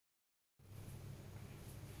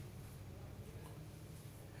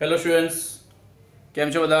Hello students, કેમ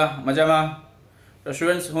છો બધા? મજામાં? તો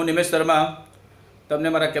સ્ટુડન્ટ્સ, હું નિમેશ શર્મા તમને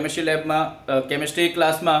મારા કેમિસ્ટ્રી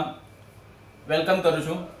ક્લાસમાં વેલકમ કરું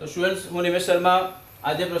છું. તો સ્ટુડન્ટ્સ, હું નિમેશ શર્મા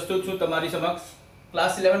આજે પ્રસ્તુત છું તમારી સમક્ષ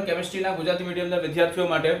ક્લાસ 11 કેમિસ્ટ્રીના ગુજરાતી મીડિયમના વિદ્યાર્થીઓ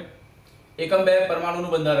માટે એકમ 2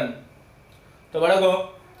 પરમાણુનું બંધારણ. તો બાળકો,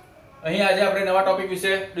 અહીં આજે આપણે નવા ટોપિક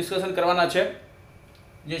વિશે ડિસ્કશન કરવાના છે,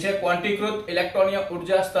 જે છે ક્વોન્ટીકૃત ઇલેક્ટ્રોનીય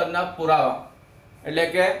ઉર્જા સ્તરના પુરાવા, એટલે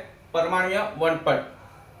કે પરમાણુય વર્ણપટ.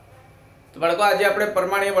 તો બાળકો, આજે આપણે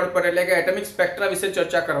પરમાણુય વર્ણપટ એટલે કે એટમિક સ્પેક્ટ્રા વિશે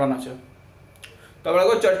ચર્ચા કરવાના છે. તો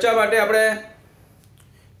બાળકો, ચર્ચા માટે આપણે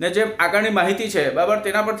ને જે આગળની માહિતી છે બરાબર,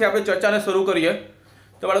 તેના પરથી આપણે ચર્ચાને શરૂ કરીએ.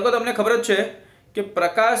 તો બાળકો, તમને ખબર જ છે કે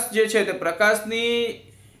પ્રકાશ જે છે તે પ્રકાશની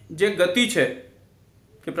જે ગતિ છે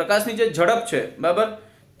કે પ્રકાશની જે ઝડપ છે બરાબર,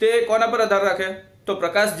 તે કોના પર આધાર રાખે? તો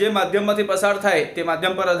પ્રકાશ જે માધ્યમમાંથી પસાર થાય તે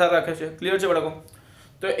માધ્યમ પર આધાર રાખે છે. ક્લિયર છે બાળકો?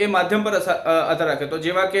 તો એ માધ્યમ પર આધાર રાખે. તો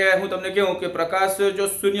જેવા કે હું તમને કહું કે પ્રકાશ જો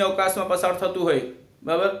શૂન્ય અવકાશમાં પસાર થતું હોય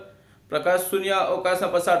બરાબર, પ્રકાશ શૂન્ય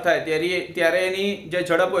અવકાશમાં પસાર થાય ત્યારે એની જે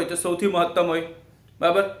ઝડપ હોય તે સૌથી મહત્તમ હોય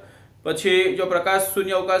બરાબર. પછી જો પ્રકાશ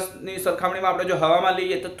શૂન્ય અવકાશની સરખામણીમાં આપણે જો હવામાં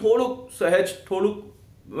લઈએ તો થોડુંક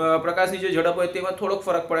પ્રકાશની જે ઝડપ હોય તેમાં થોડોક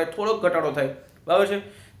ફરક પડે, થોડોક ઘટાડો થાય બરાબર છે.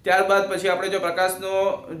 ત્યારબાદ પછી આપણે જો પ્રકાશનો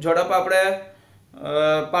ઝડપ આપણે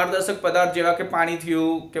પારદર્શક પદાર્થ જેવા કે પાણી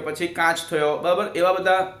થયું કે પછી કાચ થયો બરાબર, એવા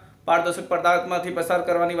બધા પારદર્શક પદાર્થમાંથી પસાર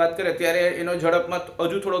કરવાની વાત કરીએ ત્યારે એનો ઝડપમાં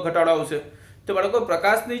હજુ થોડો ઘટાડો આવશે. તો બાળકો,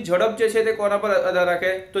 પ્રકાશની ઝડપ જે છે તે કોના પર આધાર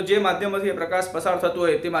રાખે? તો જે માધ્યમમાંથી પ્રકાશ પસાર થતો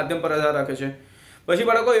હોય તે માધ્યમ પર આધાર રાખે છે. પછી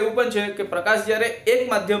બાળકો, એવું પણ છે કે પ્રકાશ જ્યારે એક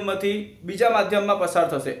માધ્યમમાંથી બીજા માધ્યમમાં પસાર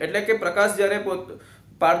થશે, એટલે કે પ્રકાશ જ્યારે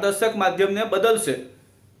પારદર્શક માધ્યમને બદલશે,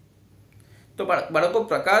 તો બાળકો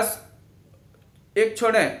પ્રકાશ એક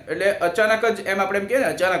ક્ષણે એટલે અચાનક જ, એમ આપણે એમ કહીએ ને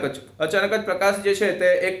અચાનક જ પ્રકાશ જે છે તે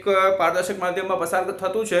એક પારદર્શક માધ્યમમાં પસાર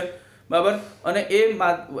થતું છે બરાબર, અને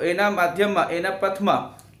એના માધ્યમમાં, એના પથમાં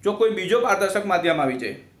જો કોઈ બીજો પારદર્શક માધ્યમ આવી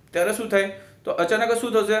જાય ત્યારે શું થાય? તો અચાનક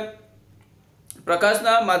શું થશે?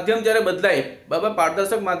 પ્રકાશના માધ્યમ જ્યારે બદલાય બરાબર,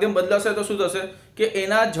 પારદર્શક માધ્યમ બદલાશે તો શું થશે કે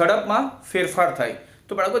એના ઝડપમાં ફેરફાર થાય.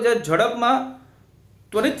 તો બાળકો, જ્યારે ઝડપમાં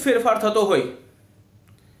ત્વરિત ફેરફાર થતો હોય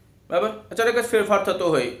બરાબર, અચાનક જ ફેરફાર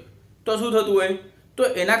થતો હોય તો શું થતું હોય? તો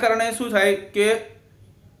એના કારણે શું થાય કે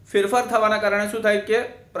ફેરફાર થવાના કારણે શું થાય કે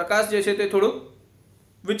પ્રકાશ જે છે તે થોડુંક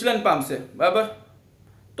વિચલન પામશે બરાબર.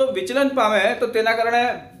 તો વિચલન પામે તો તેના કારણે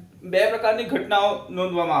બે પ્રકારની ઘટનાઓ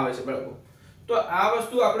નોંધવામાં આવે છે બાળકો. તો આ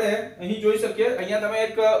વસ્તુ આપણે અહીં જોઈ શકીએ. અહીંયા તમે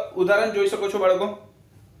એક ઉદાહરણ જોઈ શકો છો બાળકો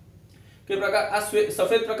કે આ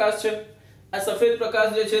સફેદ પ્રકાશ છે. આ સફેદ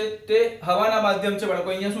પ્રકાશ જે છે તે હવાના માધ્યમ છે બાળકો.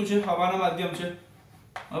 અહીંયા શું છે? હવાના માધ્યમ છે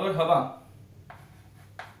બરાબર, હવા.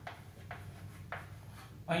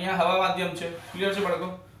 અહીંયા હવા માધ્યમ છે. ક્લિયર છે બાળકો?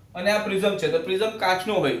 અને આ પ્રિઝમ છે. તો પ્રિઝમ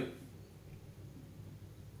કાચનો હોય.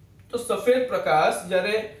 તો સફેદ પ્રકાશ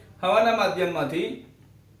જ્યારે હવાના માધ્યમમાંથી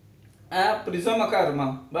આ પ્રિઝમ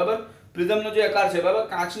આકારમાં બરાબર, પ્રિઝમનો જે આકાર છે બરાબર,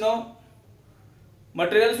 કાચનો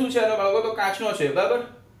મટીરીયલ શું છે આનો બાળકો? તો કાચનો છે બરાબર.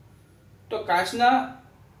 તો કાચના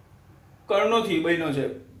કર્ણોથી બન્યો છે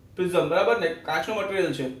પ્રિઝમ બરાબર ને, કાચનો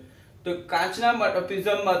મટીરીયલ છે. તો કાચના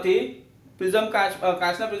પ્રિઝમમાંથી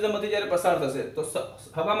કાચના પ્રિઝમમાંથી જ્યારે પસાર થશે તો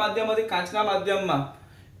હવા માધ્યમમાંથી કાચના માધ્યમમાં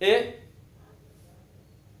એ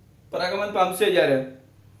પરાગમન પામશે જ્યારે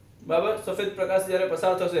બરાબર, સફેદ પ્રકાશ જ્યારે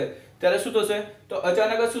પસાર થશે ત્યારે શું થશે? તો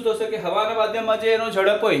અચાનક જ શું થશે કે હવાના માધ્યમમાં જે એનો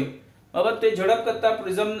ઝડપ હોય બરાબર, તે ઝડપ કરતાં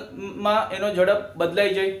પ્રિઝમમાં એનો ઝડપ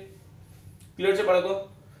બદલાઈ જાય. ક્લિયર છે બાળકો?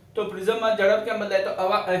 તો પ્રિઝમમાં ઝડપ કેમ બદલાય? તો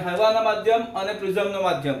હવાના માધ્યમ અને પ્રિઝમનો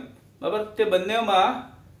માધ્યમ બરાબર, તે બંનેમાં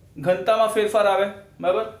ઘનતામાં ફેરફાર આવે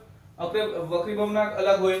બરાબર, વક્રીભવનાંક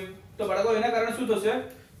અલગ હોય. તો બાળકો, એના કારણે શું થશે?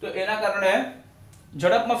 તો એના કારણે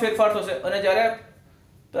ઝડપમાં ફેરફાર થશે. અને જ્યારે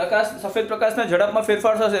સફેદ પ્રકાશના ઝડપમાં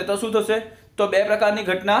ફેરફાર થશે તો શું થશે? તો બે પ્રકારની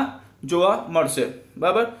ઘટના જોવા મળશે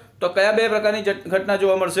બરાબર. તો કયા બે પ્રકારની ઘટના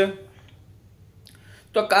જોવા મળશે?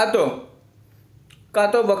 તો કાં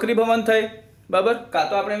તો વક્રીભવન થાય બરાબર, કાં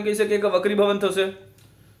તો આપણે એમ કહી શકીએ કે વક્રીભવન થશે.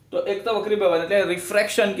 તો એક તો વક્રીભવન એટલે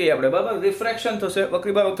રિફ્રેક્શન કહીએ આપણે બરાબર, રિફ્રેક્શન થશે,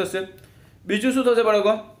 વક્રીભવન થશે. બીજું શું થશે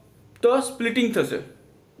બાળકો? તો સ્પ્લિટિંગ થશે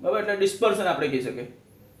બરાબર, એટલે ડિસ્પર્શન આપણે કહી શકીએ.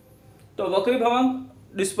 તો વક્રીભવન,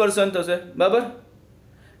 ડિસ્પર્શન થશે બરાબર,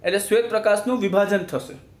 એટલે શ્વેત પ્રકાશનું વિભાજન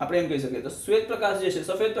થશે આપણે એમ કહી શકીએ. તો શ્વેત પ્રકાશ જે છે,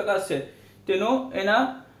 સફેદ પ્રકાશ છે, તેનો એના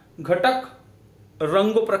ઘટક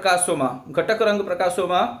રંગ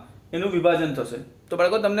પ્રકાશોમાં એનું વિભાજન થશે. તો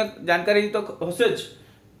બાળકો, તમને જાણકારી તો હશે જ,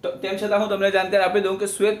 તો તેમ છતાં હું તમને જાણકારી આપી દઉં કે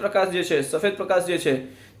શ્વેત પ્રકાશ જે છે, સફેદ પ્રકાશ જે છે,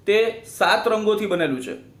 તે 7 રંગોથી બનેલું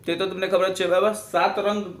છે. તે તો તમને ખબર જ છે બરાબર,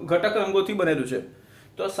 7 ઘટક રંગોથી બનેલું છે.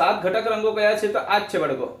 તો 7 ઘટક રંગો કયા છે? તો આ જ છે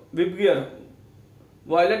બાળકો, વિબગિયર,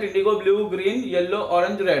 violet, Indigo, blue, green, yellow,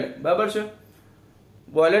 orange, red બરાબર છે.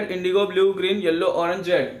 Wallet, Indigo, blue, green, yellow, orange,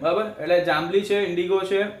 red. બરાબર, એટલે જાંબલી છે, ઇન્ડિગો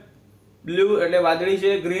છે, બ્લુ એટલે વાદળી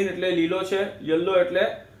છે, ગ્રીન એટલે લીલો છે, યલો એટલે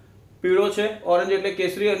પીળો છે, ઓરેન્જ એટલે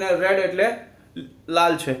કેસરી અને રેડ એટલે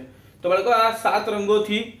લાલ છે. તો બાળકો આ 7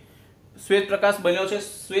 રંગોથી શ્વેત પ્રકાશ બન્યો છે.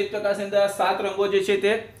 શ્વેત પ્રકાશની અંદર આ 7 રંગો જે છે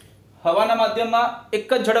તે હવાના માધ્યમમાં એક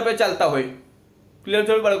જ ઝડપે ચાલતા હોય. ક્લિયર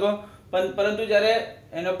થયું બાળકો? પરંતુ જ્યારે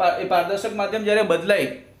એનો એ પારદર્શક માધ્યમ જ્યારે બદલાય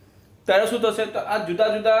ત્યારે શું થશે? તો આ જુદા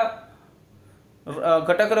જુદા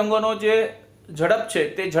ઘટક રંગોનો જે ઝડપ છે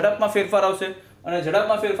તે ઝડપમાં ફેરફાર આવશે અને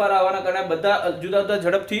ઝડપમાં ફેરફાર આવવાના કારણે બધા જુદા જુદા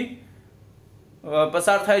ઝડપથી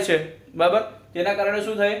પસાર થાય છે. બરાબર, તેના કારણે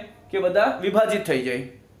શું થાય કે બધા વિભાજિત થઈ જાય.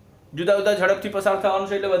 જુદા જુદા ઝડપથી પસાર થવાનું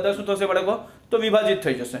છે એટલે બધા શું થશે બાળકો? તો વિભાજિત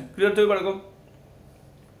થઈ જશે. ક્લિયર થયું બાળકો?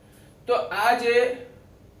 તો આ જે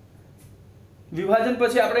વિભાજન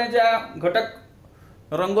પછી આપણે જે આ ઘટક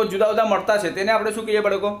રંગો જુદા જુદા મળતા છે તેને આપણે શું કહીએ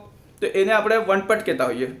બાળકો? તો એને આપણે વનપટ કહેતા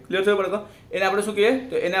હોઈએ. ક્લિયર થયું બાળકો? એને આપણે શું કહીએ?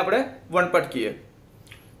 તો એને આપણે વનપટ કહીએ.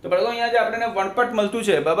 તો બાળકો અહીંયા જે આપણને વનપટ મળતું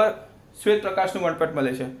છે, બરાબર, શ્વેત પ્રકાશનું વનપટ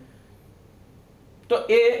મળે છે. તો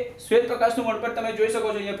એ શ્વેત પ્રકાશનું વનપટ તમે જોઈ શકો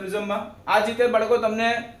છો અહીંયા પ્રિઝમમાં. આ જ રીતે બાળકો તમને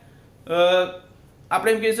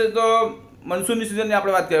આપણે એમ કહીએ તો મનસૂનની સિઝનની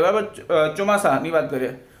આપણે વાત કરીએ, બરાબર, ચોમાસાની વાત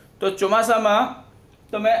કરીએ તો ચોમાસામાં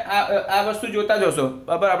તમે આ વસ્તુ જોતા જ હશો.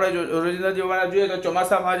 બરાબર, આપણે રોજિંદા જીવનમાં જોઈએ તો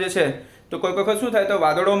ચોમાસામાં જે છે તો કોઈ વખત શું થાય તો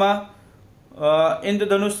વાદળોમાં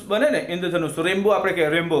ઇન્દ્રધનુષ બને ને, ઇન્દ્રધનુષ રેમ્બો આપણે કહીએ,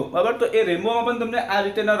 રેમ્બો. બરાબર, તો એ રેમ્બોમાં પણ તમને આ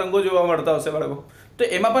રીતેના રંગો જોવા મળતા હશે બાળકો. તો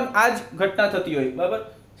એમાં પણ આ જ ઘટના થતી હોય. બરાબર,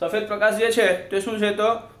 સફેદ પ્રકાશ જે છે તે શું છે તો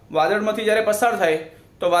વાદળમાંથી જ્યારે પસાર થાય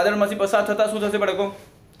તો વાદળમાંથી પસાર થતાં શું થશે બાળકો?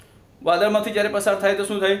 વાદળમાંથી જ્યારે પસાર થાય તો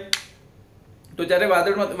શું થાય? તો જ્યારે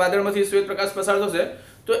વાદળમાંથી શ્વેત પ્રકાશ પસાર થશે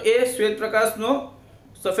તો એ શ્વેત પ્રકાશનો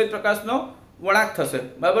સફેદ પ્રકાશનો વળાંક થશે.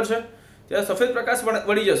 બરાબર છે, ત્યારે સફેદ પ્રકાશ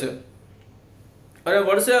વળી જશે અને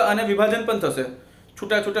વળશે અને વિભાજન પણ થશે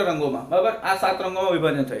છૂટા છૂટા રંગોમાં. બરાબર, આ 7 રંગોમાં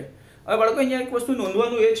વિભાજન થાય. હવે બાળકો અહીંયા એક વસ્તુ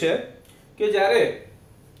નોંધવાનું એ છે કે જ્યારે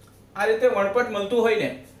આ રીતે વણપટ મળતું હોય ને,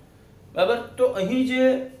 બરાબર, તો અહીં જે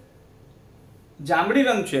જાંબલી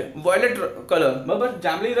રંગ છે, વોયલેટ કલર, બરાબર,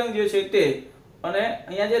 જાંબલી રંગ જે છે તે અને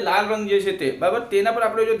અહીંયા જે લાલ રંગ જે છે તે, બરાબર, તેના પર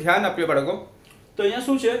આપણે જો ધ્યાન આપીએ બાળકો તો અહીંયા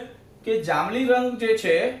શું છે કે જાંબલી રંગ જે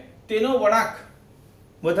છે તેનો વળાંક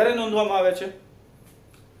વધારે નોંધવામાં આવે છે.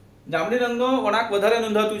 જાંબલી રંગનો વળાંક વધારે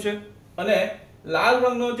નોંધાતું છે અને લાલ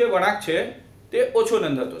રંગનો જે વળાંક છે તે ઓછો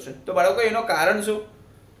નોંધાતો છે. તો બાળકો એનો કારણ શું?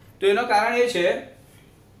 તો એનો કારણ એ છે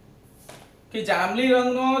કે જાંબલી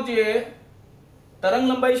રંગનો જે તરંગ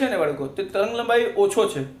લંબાઈ છે ને બાળકો, તે તરંગ લંબાઈ ઓછો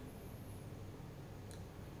છે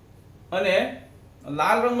અને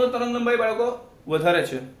લાલ રંગનો તરંગ લંબાઈ બાળકો વધારે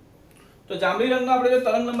છે. તો જાંબલી રંગનો આપણે જો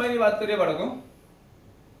તરંગ લંબાઈની વાત કરીએ બાળકો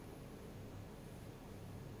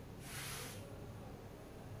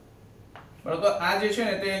આ જે છે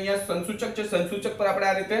ને તે અહીંયા સંસૂચક છે, સંસૂચક પર આપણે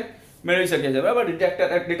આ રીતે મેળવી શકીએ છીએ. બરાબર,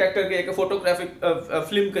 ડિટેક્ટર કહીએ કે ફોટોગ્રાફિક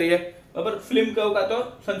ફિલ્મ કહીએ, બરાબર, ફિલ્મ કહું કાં તો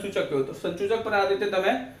સંસૂચક કહું. તો સંસૂચક પર આ રીતે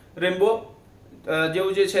તમે રેમ્બો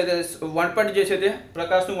જેવું જે છે તે વણપટ જે છે તે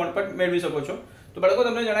પ્રકાશનું વણપટ મેળવી શકો છો. તો બાળકો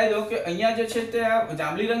તમને જણાવી દઉં કે અહીંયા જે છે તે આ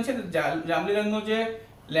જાંબલી રંગ છે ને, જાંબલી રંગનો જે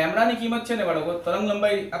લેમ્ડાની કિંમત છે ને બાળકો, તરંગ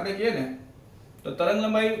લંબાઈ આપણે કહીએ ને, તો તરંગ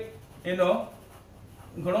લંબાઈ એનો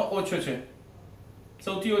ઘણો ઓછો છે,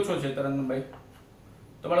 સૌથી ઓછો છે તરંગ લંબાઈ.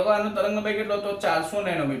 તો બાળકો આનો તરંગ લંબાઈ કેટલો? તો 400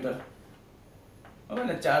 નેનોમીટર. બરાબર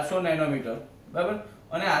ને, 400 નેનોમીટર. બરાબર,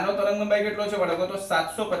 અને આનો તરંગ લંબાઈ કેટલો છે બાળકો? તો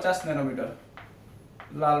 750 નેનોમીટર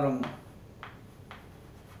લાલ રંગનો.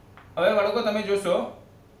 હવે બાળકો તમે જોશો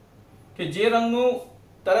કે જે રંગનું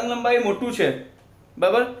તરંગ લંબાઈ મોટું છે,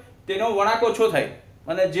 બરાબર, તેનો વળાંક ઓછો થાય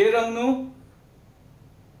અને જે રંગનું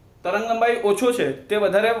તરંગ લંબાઈ ઓછો છે તે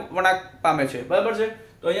વધારે વળાંક પામે છે. બરાબર છે,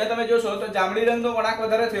 તો અહીંયા તમે જોશો તો જાંબલી રંગનો વળાંક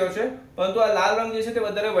વધારે થયો છે પરંતુ આ લાલ રંગ જે છે તે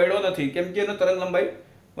વધારે વળ્યો નથી કેમ કે એનો તરંગ લંબાઈ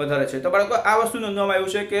વધારે છે. તો બાળકો આ વસ્તુ નોંધવામાં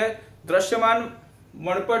આવ્યું છે કે દ્રશ્યમાન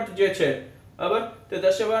વણપટ જે છે, બરાબર, તે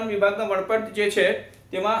દ્રશ્યમાન વિભાગનો વણપટ જે છે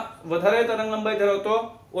તેમાં વધારે તરંગ લંબાઈ ધરાવતો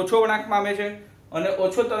ઓછો વળાંક પામે છે અને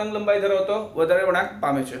ઓછો તરંગ લંબાઈ ધરાવતો વધારે વળાંક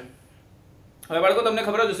પામે છે. હવે બાળકો તમને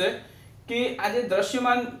ખબર જ હશે કે આ જે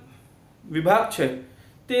દ્રશ્યમાન વિભાગ છે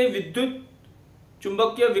તે વિદ્યુત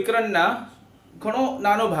ચુંબકીય વિકિરણના ઘણો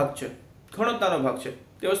નાનો ભાગ છે, ઘણો નાનો ભાગ છે.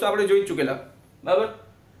 તે વસ્તુ આપણે જોઈ ચૂકેલા. બરાબર,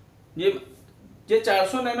 જે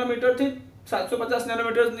 400 નેનોમીટરથી 750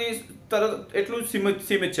 નેનોમીટરની તરફ એટલું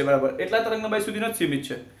સીમિત છે. બરાબર, એટલા તરંગ લંબાઈ સુધીનો જ સીમિત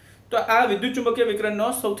છે. તો આ વિદ્યુત ચુંબકીય વિકિરણનો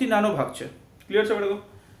સૌથી નાનો ભાગ છે. ક્લિયર છે બાળકો?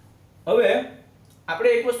 હવે આપણે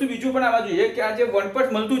એક વસ્તુ બીજું પણ આવવા જોઈએ કે આ જે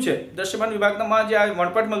વણપટ મળતું છે દ્રશ્યમાન વિભાગમાં, જે આ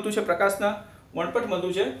વણપટ મળતું છે, પ્રકાશના વણપટ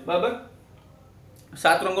મળતું છે, બરાબર,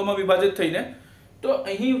 7 રંગોમાં વિભાજિત થઈને, તો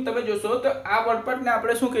અહીં તમે જોશો તો આ વણપટને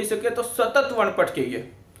આપણે શું કહી શકીએ? તો સતત વણપટ કહીએ.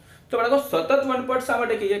 તો બાળકો સતત વનપટ શા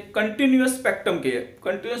માટે કહીએ? કન્ટિન્યુઅસ સ્પેક્ટ્રમ કહીએ.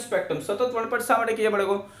 કન્ટિન્યુઅસ સ્પેક્ટ્રમ સતત વનપટ શા માટે કહીએ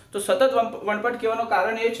બાળકો? તો સતત વનપટ કહેવાનું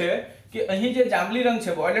કારણ એ છે કે અહીં જે જાંબલી રંગ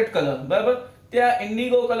છે, વોયલેટ કલર, બરાબર, ત્યાં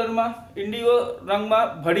ઇન્ડિગો કલરમાં, ઇન્ડિગો રંગમાં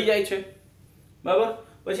ભળી જાય છે, બરાબર.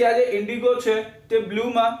 પછી આ જે ઇન્ડિગો છે તે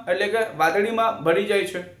બ્લુમાં એટલે કે વાદળીમાં ભળી જાય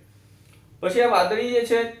છે. પછી આ વાદળી જે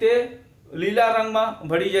છે તે લીલા રંગમાં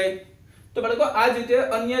ભળી જાય. તો બાળકો આ જ રીતે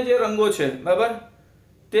અન્ય જે રંગો છે, બરાબર,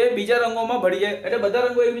 તે બીજા રંગોમાં ભળી જાય. એટલે બધા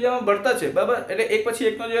રંગો એકબીજામાં ભળતા છે, બરાબર. એટલે એક પછી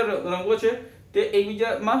એકનો જે રંગો છે તે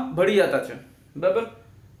એકબીજામાં ભળી જતા છે, બરાબર.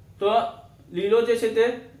 તો લીલો જે છે તે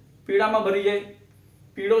પીળામાં ભળી જાય,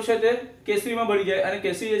 પીળો છે તે કેસરીમાં ભળી જાય અને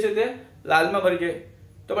કેસરી જે છે તે લાલમાં ભળી જાય.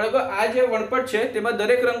 તો બાળકો આ જે વનપટ છે તેમાં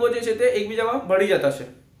દરેક રંગો જે છે તે એકબીજામાં ભળી જતા છે,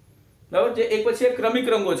 બરાબર. જે એક પછી એક ક્રમિક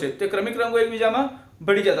રંગો છે તે ક્રમિક રંગો એકબીજામાં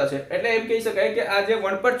ભળી જતા છે. એટલે એમ કહી શકાય કે આ જે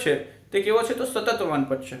વનપટ છે તે કેવો છે? તો સતત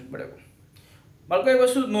વનપટ છે, બરાબર. બાળકો એક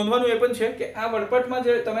વસ્તુ નોંધવાનું એ પણ છે કે આ વનપટમાં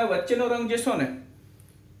જે તમે વચ્ચેનો રંગ જોશો ને,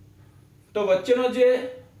 તો વચ્ચેનો જે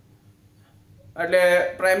એટલે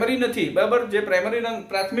પ્રાઇમરી નથી, બરાબર, જે પ્રાઇમરી રંગ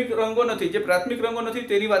પ્રાથમિક રંગો નથી, જે પ્રાથમિક રંગો નથી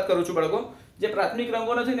તેની વાત કરું છું બાળકો. જે પ્રાથમિક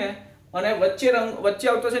રંગો નથી ને અને વચ્ચે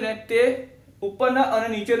આવતો છે ને તે ઉપરના અને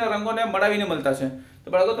નીચેના રંગોને મળાવીને મળતા છે.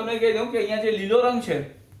 તો બાળકો તમને કહી દઉં કે અહીંયા જે લીલો રંગ છે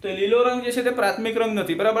તો લીલો રંગ જે છે તે પ્રાથમિક રંગ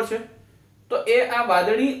નથી, બરાબર છે. તો એ આ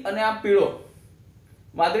વાદળી અને આ પીળો,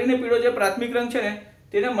 વાદળી ને પીળો જે પ્રાથમિક રંગ છે ને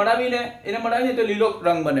તેને મળાવીને તો લીલો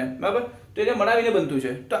રંગ બને, બરાબર. તો એને મળાવીને બનતું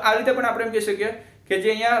છે. તો આ રીતે પણ આપણે એમ કહી શકીએ કે જે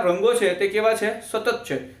અહીંયા રંગો છે તે કેવા છે? સતત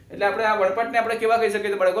છે. એટલે આપણે આ વનપટને આપણે કેવા કહી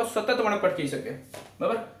શકીએ? તો બાળકો સતત વનપટ કહી શકીએ,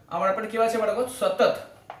 બરાબર. આ વનપટ કેવા છે બાળકો?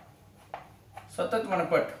 સતત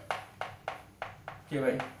વનપટ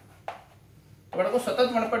કહેવાય. તો બાળકો સતત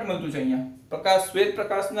વનપટ મળતું છે અહીંયા. શ્વેત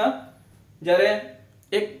પ્રકાશના જ્યારે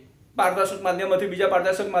એક પારદર્શક માધ્યમમાંથી બીજા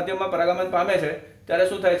પારદર્શક માધ્યમમાં પરાગમન પામે છે ત્યારે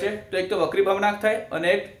શું થાય છે? તો એક તો વક્રી ભવનાંક થાય અને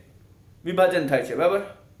એક વિભાજન થાય છે, બરાબર.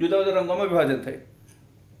 જુદા જુદા રંગોમાં વિભાજન થાય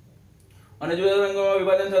અને જુદા જુદા રંગોમાં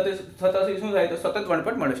વિભાજન થતા શું થાય? તો સતત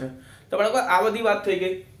વનપટ મળે છે. તો બાળકો આ બધી વાત થઈ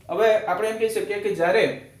ગઈ. હવે આપણે એમ કહી શકીએ કે જ્યારે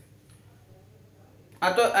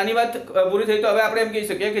આ તો આની વાત પૂરી થઈ, તો હવે આપણે એમ કહી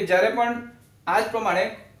શકીએ કે જ્યારે પણ આ જ પ્રમાણે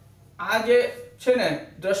આ જે છે ને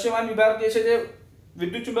દ્રશ્યમાન વિભાગ જે છે તે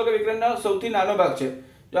વિદ્યુત ચુંબકીય વિકિરણનો સૌથી નાનો ભાગ છે.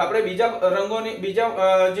 જો આપણે બીજા રંગોની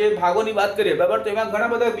બીજા જે ભાગોની વાત કરીએ, બરાબર, તો એમાં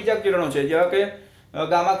ઘણા બધા બીજા કિરણો છે, જેવા કે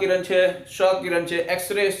ગામા કિરણ છે, ક્ષ કિરણ છે,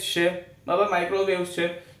 એક્સરેસ છે, બરાબર, માઇક્રોવેવ્સ છે.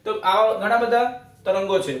 તો આવા ઘણા બધા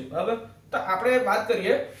તરંગો છે, બરાબર. તો આપણે વાત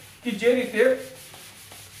કરીએ કે જે રીતે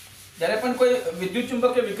જ્યારે પણ કોઈ વિદ્યુત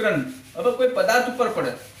ચુંબકીય વિકિરણ હવે કોઈ પદાર્થ ઉપર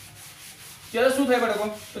પડે ત્યારે શું થાય બાળકો?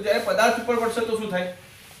 તો જ્યારે પદાર્થ ઉપર પડશે તો શું થાય?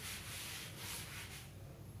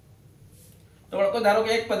 તો બાળકો ધારો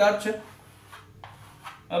કે એક પદાર્થ છે,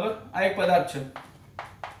 બરાબર, આ એક પદાર્થ છે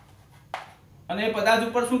અને એ પદાર્થ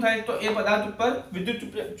ઉપર શું થાય? તો એ પદાર્થ ઉપર વિદ્યુત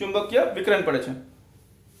ચુંબકીય વિકિરણ પડે છે.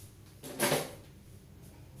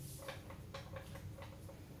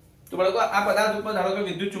 તો બાળકો આ પદાર્થ ઉપર ધારો કે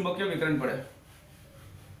વિદ્યુત ચુંબકીય વિકિરણ પડે,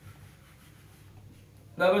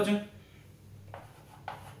 બરાબર છે.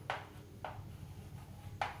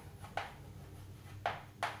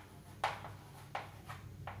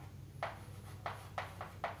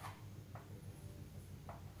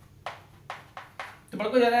 તો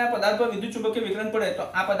બાળકો જ્યારે આ પદાર્થ પર વિદ્યુત ચુંબકીય વિકિરણ પડે તો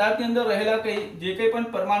આ પદાર્થની અંદર રહેલા જે કંઈ પણ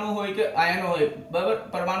પરમાણુ હોય કે આયનો હોય, બરાબર,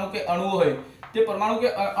 પરમાણુ કે અણુઓ હોય, તે પરમાણુ કે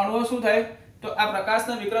અણુઓ શું થાય? તો આ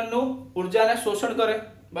પ્રકાશના વિકિરણનું ઉર્જાને શોષણ કરે,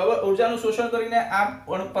 બરાબર. ઉર્જાનું શોષણ કરીને આ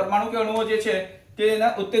પરમાણુ કે અણુઓ જે છે તે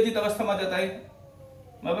એના ઉત્તેજિત અવસ્થામાં જતા હોય,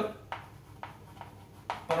 બરાબર.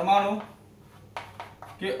 પરમાણુ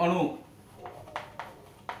કે અણુ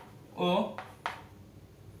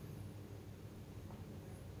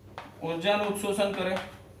ઉર્જાનું શોષણ કરે,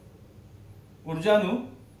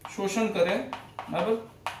 બરાબર.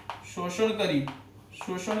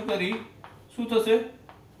 શોષણ કરી શું થશે?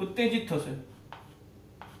 ઉત્તેજિત થશે,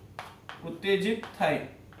 ઉત્તેજિત થાય,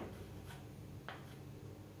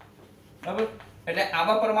 બરાબર. એટલે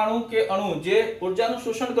આવા પરમાણુ કે અણુ જે ઉર્જાનું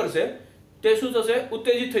શોષણ કરશે તે શું થશે?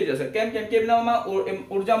 ઉત્તેજિત થઈ જશે. કેમ કે એમનામાં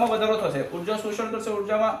ઉર્જામાં વધારો થશે, ઉર્જા શોષણ કરશે,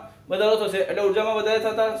 ઉર્જામાં વધારો થશે. એટલે ઉર્જામાં વધારે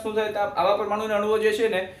થતા શું થાય? આવા પરમાણુ અણુઓ જે છે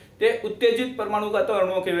ને તે ઉત્તેજિત પરમાણુ કાં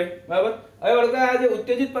અણુઓ કહેવાય, બરાબર. હવે વળગે આ જે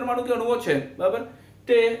ઉત્તેજિત પરમાણુ કે અણુઓ છે, બરાબર,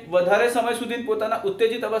 તે વધારે સમય સુધી પોતાના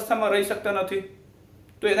ઉત્તેજિત અવસ્થામાં રહી શકતા નથી.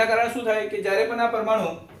 તો એના કારણે શું થાય કે જ્યારે પણ આ પરમાણુ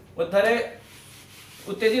વધારે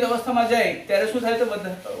ઉત્તેજિત અવસ્થામાં જાય ત્યારે શું થાય? તો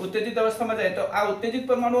ઉત્તેજિત અવસ્થામાં જાય તો આ ઉત્તેજિત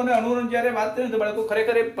પરમાણુ અને અણુઓની જ્યારે વાત કરીએ તો બાળકો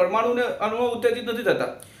ખરેખર એ પરમાણુ અને અણુઓ ઉત્તેજિત નથી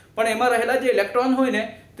થતા, પણ એમાં રહેલા જે ઇલેક્ટ્રોન હોય ને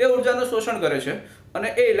તે ઉર્જાનું શોષણ કરે છે અને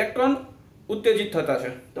એ ઇલેક્ટ્રોન ઉત્તેજિત થતા છે.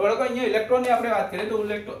 તો બાળકો અહીંયા ઇલેક્ટ્રોનની આપણે વાત કરીએ તો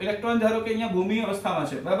ઇલેક્ટ્રોન ધારો કે અહીંયા ભૂમિ અવસ્થામાં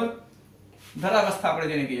છે, બરાબર, ધરાવસ્થા આપણે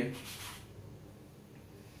જેને કહીએ.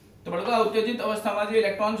 तो बाळको आ उत्तेजित अवस्थाમાં જે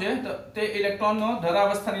ઇલેક્ટ્રોન છે તે ઇલેક્ટ્રોનનો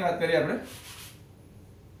ધરાવસ્થાની વાત કરીએ આપણે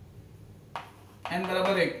n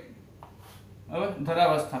बराबर 1 હવે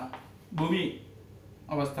ધરાવસ્થા ભૂમિ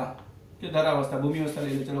અવસ્થા કે ધરાવસ્થા ભૂમિ અવસ્થા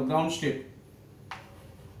લઈ લે ચલો ગ્રાઉન્ડ સ્ટેટ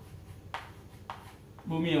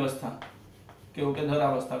ભૂમિ અવસ્થા કેવું કે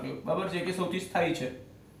ધરાવસ્થા કેવું બરાબર જે કે સૌથી સ્થાયી છે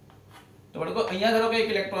તો બાળકો અહીંયા ધારો કે એક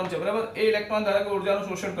ઇલેક્ટ્રોન છે બરાબર એ ઇલેક્ટ્રોન ધારો કે ઊર્જાનું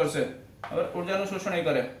શોષણ કરશે હવે ઊર્જાનું શોષણ એ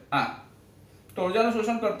કરે હા તો ઊર્જાનું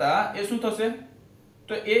શોષણ કરતા એ શું થશે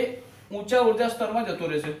તો એ ઊંચા ઊર્જા સ્તરમાં જતો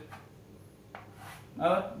રહેશે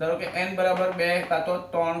હવે ધારો કે n બરાબર 2 કાં તો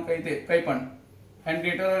 3 કંઈ પણ n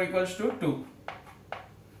greater or equals to 2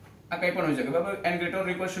 આ કંઈ પણ હોઈ શકે બરાબર n greater or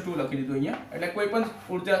equals to 2 લખી દીધું અહીંયા એટલે કોઈ પણ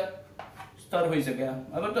ઊર્જા સ્તર હોઈ શકે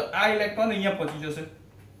બરાબર તો આ ઇલેક્ટ્રોન અહીંયા પહોંચી જશે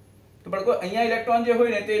તો બાળકો અહીંયા ઇલેક્ટ્રોન જે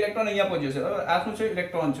હોય ને તે ઇલેક્ટ્રોન અહીંયા પહોંચી જશે બરાબર આ શું છે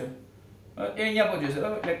ઇલેક્ટ્રોન છે એ અહીંયા પહોંચી જશે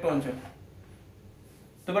બરાબર ઇલેક્ટ્રોન છે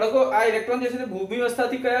તો બાળકો આ ઇલેક્ટ્રોન જે છે તે ભૂમિ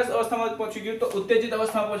અવસ્થાથી કયા અવસ્થામાં પહોંચી ગયું તો ઉત્તેજિત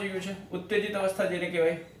અવસ્થામાં પહોંચી ગયું છે ઉત્તેજિત અવસ્થા જેને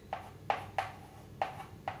કહેવાય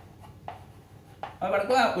હવે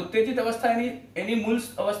બાળકો આ ઉત્તેજિત અવસ્થા એની મૂળ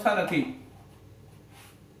અવસ્થા નથી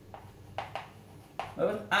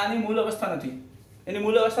બરાબર આની મૂળ અવસ્થા નથી એની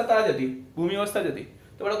મૂળ અવસ્થા તો આ જ હતી ભૂમિ અવસ્થા જ હતી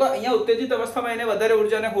તો બાળકો અહીંયા ઉત્તેજિત અવસ્થામાં એને વધારે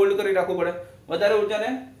ઊર્જાને હોલ્ડ કરી રાખવું પડે વધારે ઊર્જાને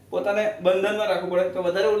પોતાને બંધનમાં રાખવું પડે તો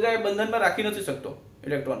વધારે ઊર્જા એ બંધનમાં રાખી નથી શકતો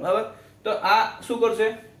ઇલેક્ટ્રોન બરાબર તો આ શું કરશે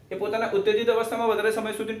એ પોતાના ઉત્તેજિત અવસ્થામાં વધારે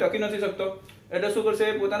સમય સુધી ટકી નથી શકતો એટલે શું કરશે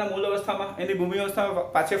એ પોતાના મૂળ અવસ્થામાં એની ભૂમિ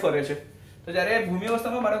અવસ્થામાં પાછે ફરે છે તો જ્યારે ભૂમિ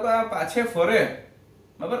અવસ્થામાં બાળકો આ પાછે ફરે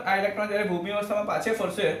બરાબર આ ઇલેક્ટ્રોન જ્યારે ભૂમિ અવસ્થામાં પાછે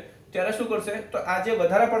ફરશે ત્યારે શું કરશે તો આ જે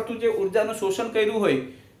વધારે પડતું જે ઊર્જાનું શોષણ કર્યું હોય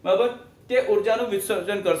બરાબર તે ઊર્જાનું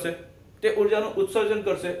વિસર્જન કરશે તે ઊર્જાનું ઉત્સર્જન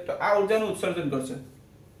કરશે તો આ ઊર્જાનું ઉત્સર્જન કરશે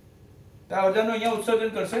તો આ ઊર્જાનું અહીંયા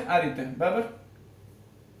ઉત્સર્જન કરશે આ રીતે બરાબર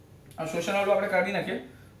આ શોષણ વાળું આપણે કાઢી નાખીએ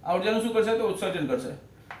આ ઊર્જાનું શું કરશે તો ઉત્સર્જન કરશે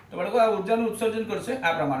તો બાળકો આ ઊર્જાનું ઉત્સર્જન કરશે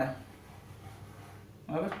આ પ્રમાણે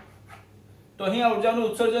બરાબર તો અહીં આ ઊર્જાનું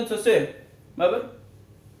ઉત્સર્જન થશે બરાબર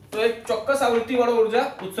તો એક ચોક્કસ આવૃત્તિ વાળો ઊર્જા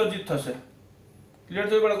ઉત્સર્જિત થશે ક્લિયર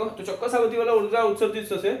થયું બાળકો તો ચોક્કસ આવૃત્તિ વાળો ઊર્જા ઉત્સર્જિત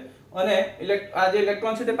થશે અને આ જે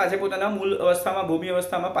ઇલેક્ટ્રોન છે તે પાછે પોતાના મૂળ અવસ્થામાં ભૂમિ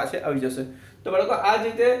અવસ્થામાં પાછે આવી જશે તો બાળકો આ જ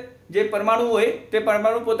રીતે જે પરમાણુ હોય તે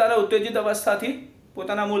પરમાણુ પોતાના ઉત્તેજિત અવસ્થાથી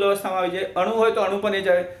પોતાના મૂળ અવસ્થામાં આવી જાય અણુ હોય તો અણુ પણ એ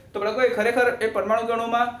જાય તો બાળકો એ ખરેખર એ પરમાણુ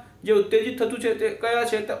અણુમાં જે ઉત્તેજિત થતું છે તે કયા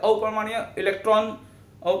છે તો અપરમાણ્ય ઇલેક્ટ્રોન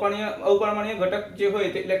અપરમાણ્ય ઘટક જે હોય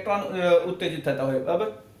તે ઇલેક્ટ્રોન ઉત્તેજિત થતા હોય બરાબર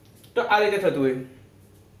તો આ રીતે થતું હોય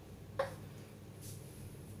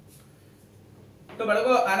તો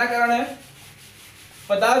બાળકો આના કારણે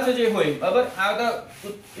પદાર્થ જે હોય બરાબર આ તો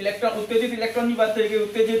ઇલેક્ટ્રોન ઉત્તેજિત ઇલેક્ટ્રોનની વાત થઈ ગઈ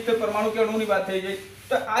ઉત્તેજિત પરમાણુ કે અણુની વાત થઈ ગઈ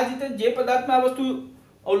તો આ રીતે જે પદાર્થમાં આ વસ્તુ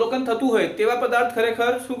અવલોકન થતું હોય તેવા પદાર્થ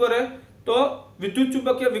ખરેખર શું કરે તો વિદ્યુત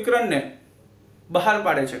ચુંબકીય વિકિરણને બહાર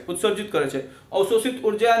પાડે છે ઉત્સર્જિત કરે છે અવશોષિત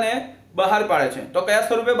ઉર્જાને બહાર પાડે છે તો કયા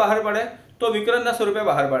સ્વરૂપે બહાર પાડે તો વિકિરણના સ્વરૂપે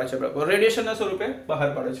બહાર પાડે છે બાળકો રેડિયેશનના સ્વરૂપે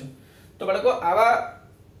બહાર પાડે છે તો બાળકો આવા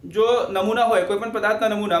જો નમૂના હોય કોઈ પણ પદાર્થના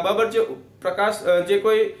નમૂના બરાબર જે પ્રકાશ જે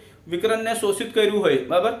કોઈ વિકિરણને શોષિત કર્યું હોય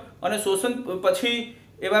બરાબર અને શોષણ પછી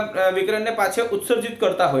એવા વિકિરણને પાછે ઉત્સર્જિત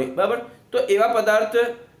કરતા હોય બરાબર તો એવા પદાર્થ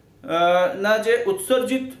ના જે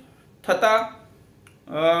ઉત્સર્જિત થતા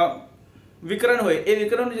વિકિરણ હોય એ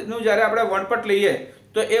વિકિરણનું જ્યારે આપણે વણપટ લઈએ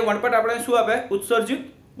તો એ વણપટ આપણે શું આપે ઉત્સર્જિત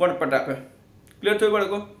વણપટ આપે ક્લિયર થયું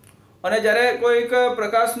બાળકો અને જ્યારે કોઈક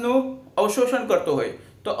પ્રકાશનું અવશોષણ કરતો હોય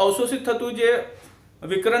તો અવશોષિત થતું જે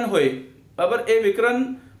વિકિરણ હોય બરાબર એ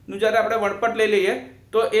વિકિરણનું જ્યારે આપણે વણપટ લઈ લઈએ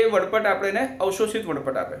તો એ વણપટ આપણે અવશોષિત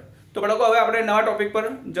વણપટ આપે તો બાળકો હવે આપણે નવા ટોપિક પર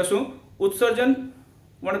જશું ઉત્સર્જન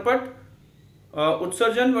વણપટ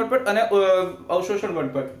અને અવશોષણ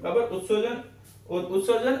વણપટ બરાબર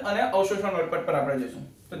ઉત્સર્જન અને અવશોષણ વણપટ પર આપણે જઈશું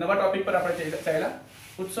તો નવા ટોપિક પર આપણે ચાલ્યા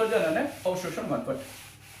ઉત્સર્જન અને અવશોષણ વણપટ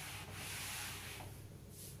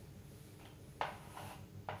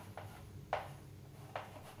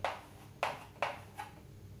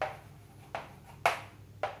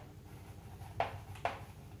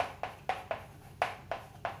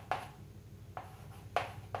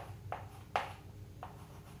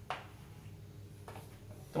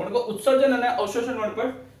ઉત્સર્જન અને અવશોષણ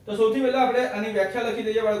વણપટ તો સૌથી પહેલા આપણે આની વ્યાખ્યા લખી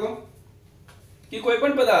દઈએ બાળકો કે કોઈ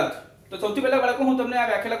પણ પદાર્થ તો સૌથી પહેલા બાળકો હું તમને આ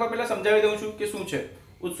વ્યાખ્યા લખવા પહેલા સમજાવી દઉં છું કે શું છે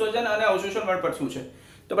ઉત્સર્જન અને અવશોષણ વણપટ શું છે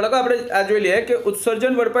તો બાળકો આપણે આ જોઈ લઈએ કે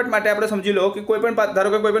ઉત્સર્જન વણપટ માટે આપણે સમજી લો કે કોઈ પણ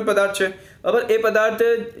ધારો કે કોઈ પણ પદાર્થ છે બરાબર એ પદાર્થ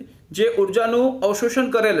જે ઉર્જાનું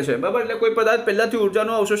અવશોષણ કરેલ છે બરાબર એટલે કોઈ પદાર્થ પહેલાથી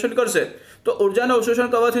ઉર્જાનું અવશોષણ કરશે તો ઉર્જાનું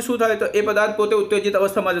અવશોષણ કરવાથી શું થાય તો એ પદાર્થ પોતે ઉત્તેજિત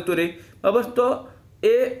અવસ્થામાં જતું રહે બરાબર તો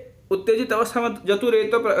એ ઉત્તેજિત અવસ્થામાં જતું રહે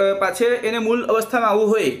તો પાછે એને મૂળ અવસ્થામાં આવવું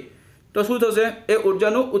હોય તો શું થશે એ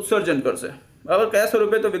ઉર્જાનું ઉત્સર્જન કરશે બરાબર કયા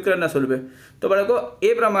સ્વરૂપે તો વિકિરણના સ્વરૂપે તો બાળકો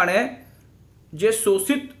એ પ્રમાણે જે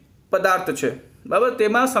શોષિત પદાર્થ છે બરાબર,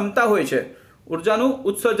 તેમાં ક્ષમતા હોય છે ઉર્જાનું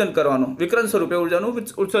ઉત્સર્જન કરવાનું, વિકરણ સ્વરૂપે ઉર્જાનું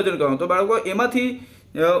ઉત્સર્જન કરવાનું. તો બાળકો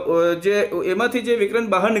એમાંથી જે વિકરણ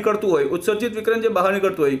બહાર નીકળતું હોય, ઉત્સર્જિત વિકરણ જે બહાર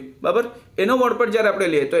નીકળતું હોય, બરાબર, એનો વણપટ જ્યારે આપણે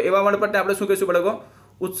લઈએ તો એવા વણપટને આપણે શું કહીશું બાળકો?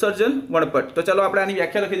 ઉત્સર્જન વણપટ. તો ચાલો આપણે આની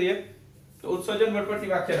વ્યાખ્યા લખી દઈએ. તો ઉત્સર્જન વણપટની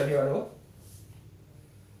વ્યાખ્યા લખીએ બાળકો.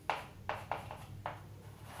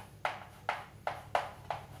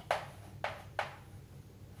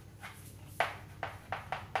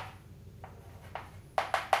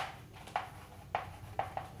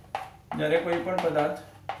 જ્યારે કોઈ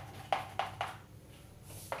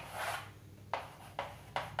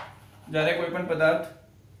પણ પદાર્થ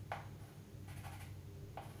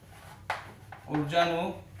ઉર્જાનું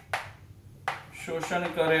શોષણ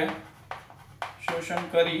કરી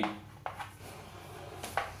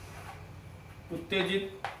ઉત્તેજિત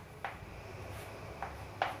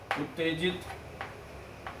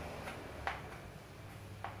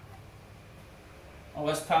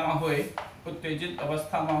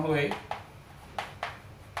અવસ્થામાં હોય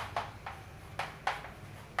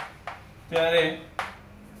ત્યારે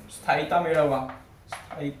સ્થાયિતા મેળવવા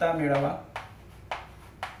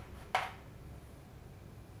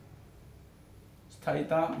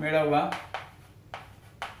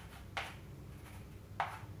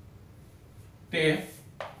તે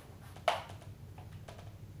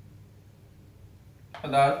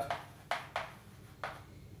પદાર્થ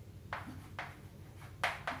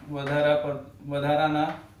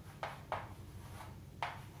વધારાના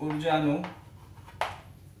ઉર્જાનું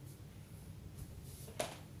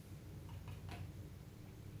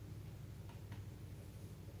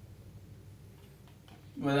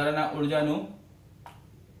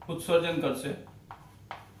ઉત્સર્જન કરશે.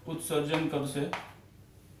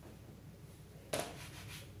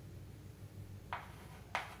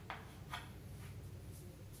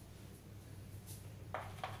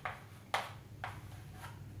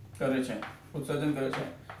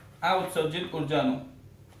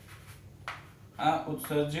 આ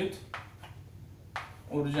ઉત્સર્જિત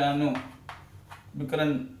ઉર્જાનું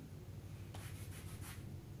વિકરણ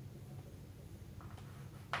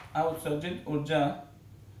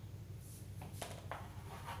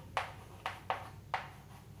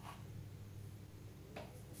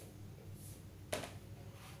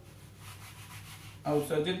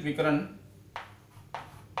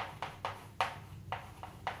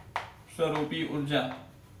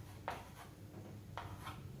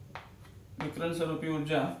વિકરણ સ્વરૂપી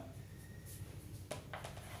ઉર્જા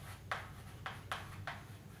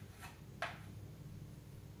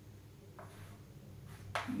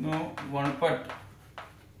નો વણપટ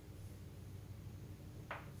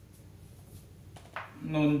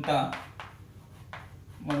નોંધતા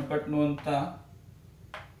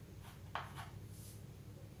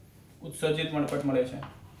ઉત્સર્જિત વણપટ મળે છે.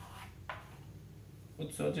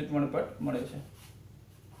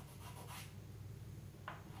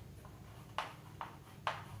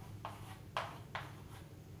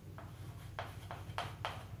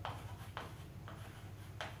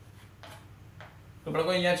 તો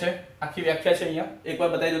બાળકો અહીંયા છે આખી વ્યાખ્યા છે. અહીંયા એકવાર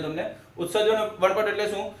બતાવી દઉં તમને. ઉત્સર્જન વણપટ એટલે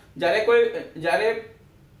શું? જ્યારે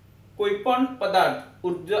કોઈ પણ પદાર્થ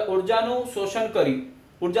ઉર્જાનું શોષણ કરી,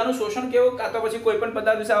 ઉર્જાનું શોષણ કેવું, કાં તો પછી કોઈ પણ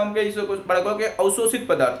પદાર્થ વિશે આમ કહી શકો બાળકો કે અવશોષિત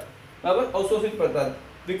પદાર્થ, બરાબર, અવશોષિત પદાર્થ,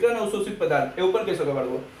 વિકરણ અવશોષિત પદાર્થ એવું પણ કહી શકો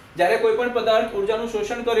બાળકો. જ્યારે કોઈ પણ પદાર્થ ઉર્જાનું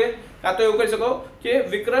શોષણ કરે, કાં તો એવું કહી શકો કે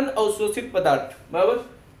વિકરણ અવશોષિત પદાર્થ, બરાબર,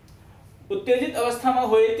 ઉત્તેજિત અવસ્થામાં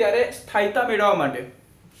હોય ત્યારે સ્થાયિતા મેળવવા માટે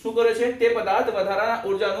શું કરે છે? તે પદાર્થ વધારાના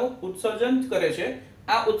ઉર્જાનું ઉત્સર્જન કરે છે.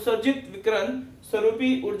 આ ઉત્સર્જિત વિકરણ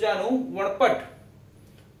સ્વરૂપી ઉર્જાનું વણપટ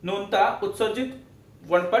નોંધતા ઉત્સર્જિત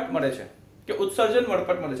વણપટ મળે છે કે ઉત્સર્જન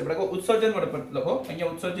વણપટ મળે છે. બાળકો ઉત્સર્જન વણપટ લખો.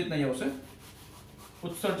 અહીંયા ઉત્સર્જિત નહીં આવશે,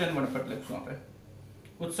 ઉત્સર્જન વણપટ લખશું આપણે.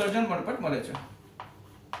 ઉત્સર્જન વણપટ મળે છે.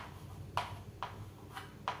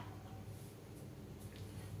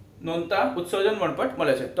 નોંધતા ઉત્સર્જન વણપટ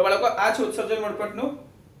મળે છે. તો બાળકો આ છે ઉત્સર્જન વણપટનું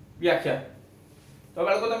વ્યાખ્યા. તો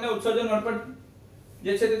બાળકો તમને ઉત્સર્જન વણપટ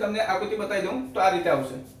જે છે તે તમને આકૃતિ બતાવી દઉં તો આ રીતે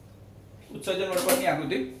આવશે ઉત્સર્જન વણપટની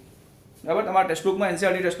આકૃતિ, બરાબર. તમારા ટેક્સ્ટબુકમાં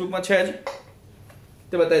NCERT ટેક્સ્ટબુકમાં છે જ,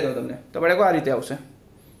 તે બતાવી દઉં તમને. તો બાળકો આ રીતે આવશે.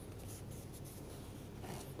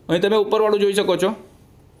 અહીં તમે ઉપરવાળું જોઈ શકો છો,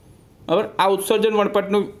 બરાબર. આ ઉત્સર્જન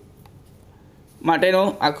વણપટનું માટેનો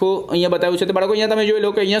આખું અહીંયા બતાવ્યું છે. તો બાળકો અહીંયા તમે જોઈ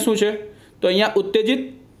લો કે અહીંયા શું છે? તો અહીંયા ઉત્તેજિત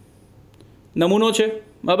નમૂનો છે,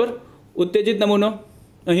 બરાબર. ઉત્તેજિત નમૂનો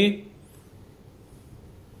અહીં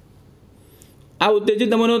આ ઉત્તેજિત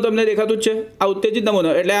નમૂનો તમને દેખાતું જ છે. આ ઉત્તેજિત નમૂનો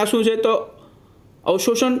એટલે આ શું છે? તો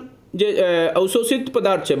અવશોષિત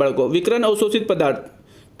પદાર્થ છે બાળકો, વિકરણ અવશોષિત પદાર્થ.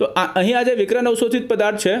 તો અહીં આ જે વિકિરણ અવશોષિત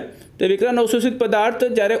પદાર્થ છે તે વિકિરણ અવશોષિત પદાર્થ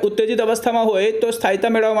જ્યારે ઉત્તેજિત અવસ્થામાં હોય તો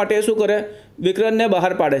સ્થાયિતા મેળવવા માટે શું કરે, વિકિરણને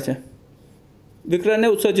બહાર પાડે છે, વિકિરણને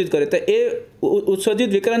ઉત્સર્જિત કરે. તો એ ઉત્સર્જિત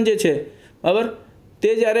વિકિરણ જે છે બરાબર, તે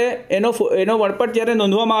જ્યારે એનો વણપટ જ્યારે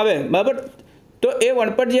નોંધવામાં આવે બરાબર, તો એ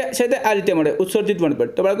વણપટ જે છે તે આ રીતે મળે, ઉત્સર્જિત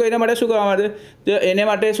વણપટ. તો બાળકો એના માટે શું કરવામાં આવે છે, તો એને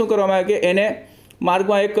માટે શું કરવામાં આવે કે એને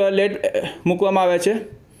માર્ગમાં એક લેડ મૂકવામાં આવે છે,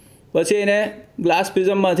 પછી એને ગ્લાસ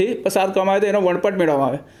પ્રિઝમમાંથી પસાર કરવામાં આવે તો એનો વણપટ મેળવવામાં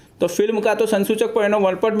આવે. તો ફિલ્મ કાં તો સંસૂચક પર એનો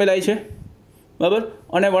વણપટ મેલાય છે બરાબર,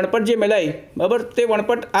 અને વણપટ જે મેલાય બરાબર તે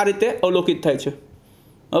વણપટ આ રીતે અવલોકિત થાય છે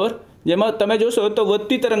બરાબર, જેમાં તમે જોશો તો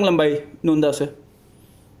વધતી તરંગ લંબાઈ નોંધાશે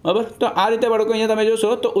બરાબર. તો આ રીતે બાળકો અહીંયા તમે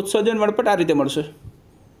જોશો તો ઉત્સર્જન વણપટ આ રીતે મળશે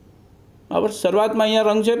બરાબર. શરૂઆતમાં અહીંયા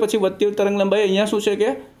રંગ છે, પછી વધતી તરંગ લંબાઈ અહીંયા શું છે કે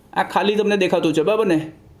આ ખાલી તમને દેખાતું છે બરાબર ને,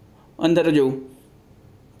 અંદર જેવું,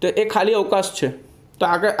 તો એ ખાલી અવકાશ છે. તો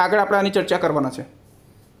આગળ આપણે આની ચર્ચા કરવાના છે.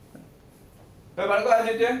 હવે બાળકો આ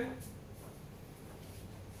રીતે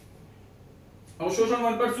અવશોષણ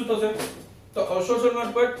વણપટ શું થશે, તો અવશોષણ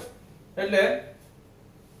વણપટ એટલે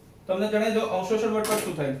તમને જણાવી દો અવશોષણ વણપટ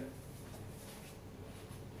શું થાય.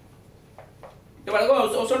 તો બાળકો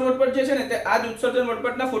અવશોષણ વણપટ જે છે ને તે આ જ ઉત્સર્જન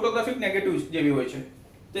વણપટના ફોટોગ્રાફિક નેગેટિવ જેવી હોય છે,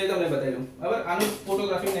 તે તમને બતાવી દઉં બરાબર. આનું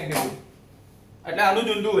ફોટોગ્રાફિક નેગેટિવ એટલે આનું જ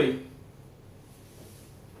ઊંધું હોય.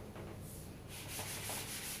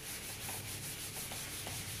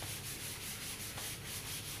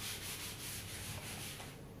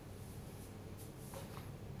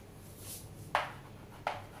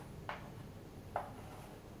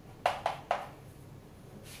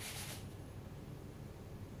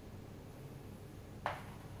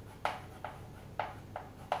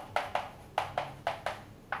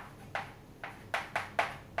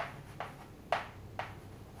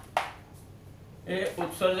 એ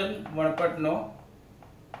ઉત્સર્જન વણપટનો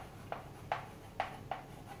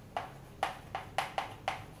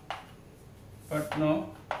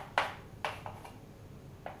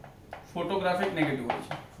ફોટોગ્રાફિક નેગેટિવ હોય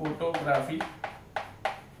છે, ફોટોગ્રાફિક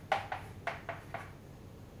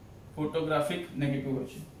નેગેટિવ હોય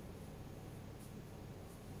છે,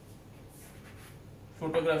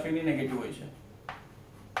 ફોટોગ્રાફીની નેગેટિવ હોય છે,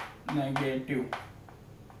 નેગેટિવ.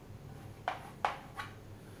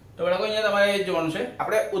 તો બાળકો અહીંયા તમારે એ જોવાનું છે.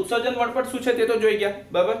 આપણે ઉત્સર્જન વણપટ શું છે તે તો જોઈ ગયા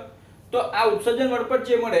બરાબર. તો આ ઉત્સર્જન વણપટ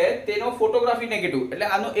જે મળે તેનો ફોટોગ્રાફી નેગેટિવ એટલે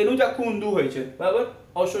એનું જ આખું ઊંધું હોય છે બરાબર,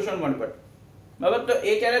 અવશોષણ વણપટ બરાબર. તો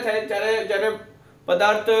એ ક્યારે થાય, જ્યારે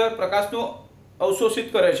પદાર્થ પ્રકાશનું અવશોષિત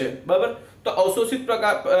કરે છે બરાબર. તો અવશોષિત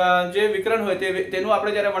જે વિકિરણ હોય તેનું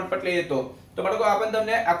આપણે જ્યારે વણપટ લઈએ તો બાળકો આ પણ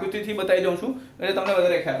તમને આકૃતિથી બતાવી દઉં છું એટલે તમને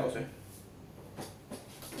વધારે ખ્યાલ આવશે.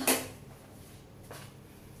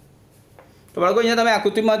 તો બાળકો અહીંયા તમે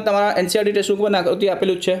આકૃતિમાં તમારા NCERT ટેક્સ્ટબુકમાં આકૃતિ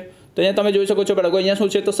આપેલું જ છે. તો અહીંયા તમે જોઈ શકો છો બાળકો, અહીંયા શું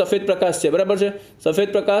છે તો સફેદ પ્રકાશ છે બરાબર છે. સફેદ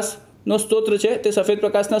પ્રકાશનો સ્ત્રોત છે, તે સફેદ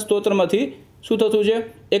પ્રકાશના સ્ત્રોતમાંથી શું થતું છે,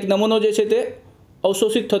 એક નમૂનો જે છે તે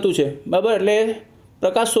અવશોષિત થતું છે બરાબર, એટલે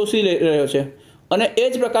પ્રકાશ શોષી રહ્યો છે. અને એ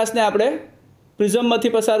જ પ્રકાશને આપણે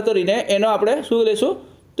પ્રિઝમમાંથી પસાર કરીને એનો આપણે શું લઈશું,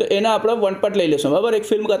 તો એનો આપણે વણપટ લઈ લઈશું બરાબર, એક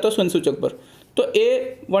ફિલ્મ કાં તો સંસૂચક પર. તો એ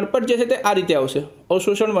વણપટ જે છે તે આ રીતે આવશે,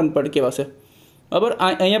 અવશોષણ વણપટ કહેવાશે બરાબર.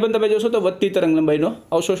 અહીંયા પણ તમે જોશો તો વધતી તરંગ લંબાઈનો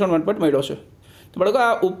અવશોષણ વણપટ મળ્યો છે. તો બાળકો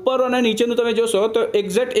આ ઉપર અને નીચેનું તમે જોશો તો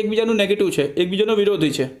એક્ઝેક્ટ એકબીજાનું નેગેટિવ છે, એકબીજાનો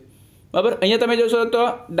વિરોધી છે બરાબર. અહીંયા તમે જોશો તો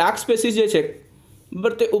ડાર્ક સ્પેસીસ જે છે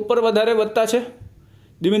બરાબર તે ઉપર વધારે વધતા છે,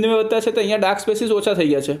 ધીમે ધીમે વધતા છે. તો અહીંયા ડાર્ક સ્પેસીસ ઓછા થઈ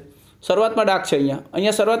ગયા છે. શરૂઆતમાં ડાર્ક છે,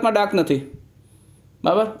 અહીંયા શરૂઆતમાં ડાર્ક નથી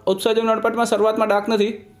બરાબર. ઉત્સર્જન વણપટમાં શરૂઆતમાં ડાર્ક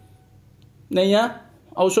નથી ને અહીંયા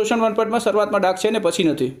અવશોષણ વણપટમાં શરૂઆતમાં ડાર્ક છે ને પછી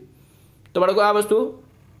નથી. તો બાળકો આ વસ્તુ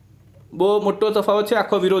બહુ મોટો તફાવત છે,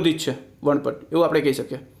 આખો વિરોધી જ છે વણપટ, એવું આપણે કહી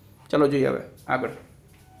શકીએ. ચાલો જોઈએ હવે આગળ.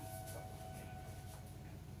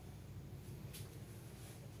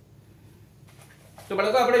 તો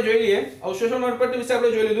બાળકો આપણે જોઈ લઈએ અવશોષણ વણપટ વિશે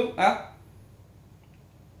આપણે જોઈ લીધું. હા,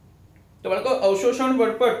 તો બાળકો અવશોષણ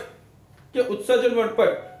વણપટ કે ઉત્સર્જન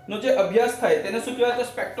વણપટ નો જે અભ્યાસ થાય તેને શું કહેવાય, તો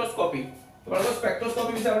સ્પેક્ટ્રોસ્કોપી. તો બાળકો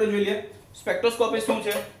સ્પેક્ટ્રોસ્કોપી વિશે આપણે જોઈ લઈએ. સ્પેક્ટ્રોસ્કોપી શું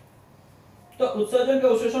છે, તો ઉત્સર્જન કે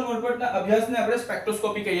અવશોષણ વણપટના અભ્યાસને આપણે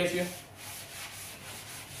સ્પેક્ટ્રોસ્કોપી કહીએ છીએ.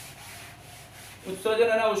 ઉત્સર્જન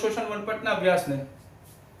અને અવશોષણ વણપટના અભ્યાસને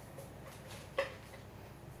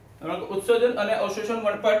ઉત્સર્જન અને અવશોષણ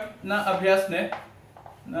વણપટના અભ્યાસને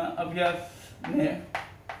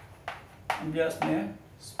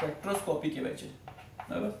સ્પેક્ટ્રોસ્કોપી કહેવાય છે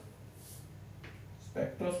બરાબર.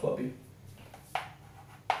 સ્પેક્ટ્રોસ્કોપી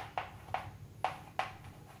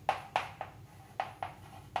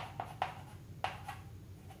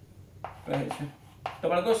કહે છે. તો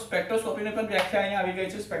બાળકો સ્પેક્ટ્રોસ્કોપીની પણ વ્યાખ્યા અહીંયા આવી ગઈ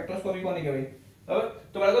છે. સ્પેક્ટ્રોસ્કોપી કોને કહેવાય બરાબર.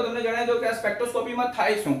 તો બાળકો તમને જણાવી દો કે આ સ્પેક્ટ્રોસ્કોપીમાં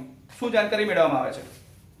થાય શું જાણકારી મેળવવામાં આવે છે.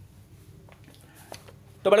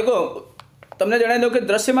 તો બાળકો તમને જણાવી દઉં કે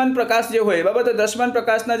દ્રશ્યમાન પ્રકાશ જે હોય બરાબર, તો દ્રશ્યમાન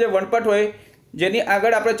પ્રકાશના જે વણપટ હોય જેની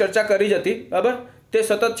આગળ આપણે ચર્ચા કરી જ હતી બરાબર, તે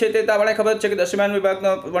સતત છે, તે આપણે ખબર છે કે દ્રશ્યમાન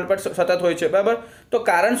વિભાગનો વણપટ સતત હોય છે બરાબર. તો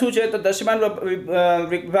કારણ શું છે? તો દ્રશ્યમાન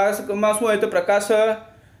વિભાગમાં શું હોય તો પ્રકાશ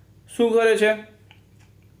શું કરે છે?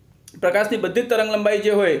 પ્રકાશની બધી જ તરંગ લંબાઈ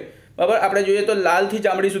જે હોય બરાબર, આપણે જોઈએ તો લાલથી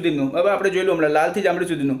જાંબલી સુધીનું બરાબર, આપણે જોઈ લો હમણાં લાલથી જાંબલી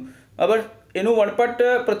સુધીનું બરાબર, એનું વણપટ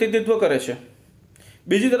પ્રતિનિધિત્વ કરે છે.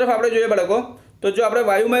 બીજી તરફ આપણે જોઈએ બાળકો, તો જો આપણે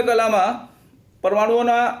વાયુમય કલામાં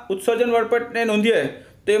પરમાણુઓના ઉત્સર્જન વણપટને નોંધીએ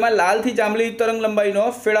તો એમાં લાલથી જાંબલી તરંગ લંબાઈનો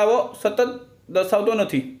ફેલાવો સતત દર્શાવતો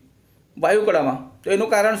નથી વાયુ કળામાં. તો એનું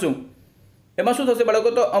કારણ શું? એમાં શું થશે બાળકો?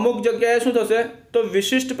 તો અમુક જગ્યાએ શું થશે? તો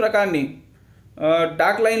વિશિષ્ટ પ્રકારની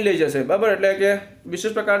ડાર્ક લાઈન લઈ જશે બરાબર, એટલે કે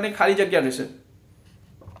વિશિષ્ટ પ્રકારની ખાલી જગ્યા રહેશે.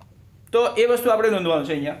 તો એ વસ્તુ આપણે નોંધવાનું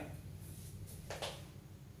છે અહીંયા.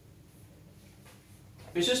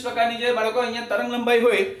 વિશિષ્ટ પ્રકારની જે બાળકો અહીંયા તરંગ લંબાઈ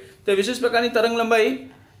હોય તો વિશિષ્ટ પ્રકારની તરંગ લંબાઈ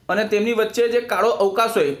અને તેમની વચ્ચે જે કાળો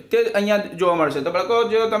અવકાશ હોય તે અહીંયા જોવા મળશે. તો બાળકો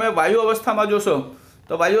જો તમે વાયુ અવસ્થામાં જોશો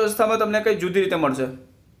તો વાયુ અવસ્થામાં તમને કંઈ જુદી રીતે મળશે.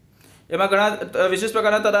 એમાં ઘણા વિશિષ્ટ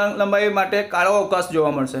પ્રકારના તરંગ લંબાઈ માટે કાળો અવકાશ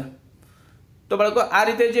જોવા મળશે. તો બાળકો આ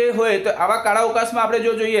રીતે જે હોય તો આવા કાળા અવકાશમાં આપણે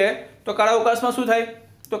જો જોઈએ તો કાળા અવકાશમાં શું થાય?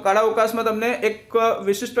 તો કાળા અવકાશમાં તમને એક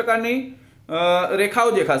વિશિષ્ટ પ્રકારની રેખાઓ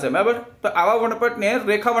દેખાશે બરાબર. તો આવા વણપટને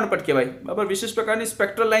રેખા વણપટ કહેવાય બરાબર. વિશિષ્ટ પ્રકારની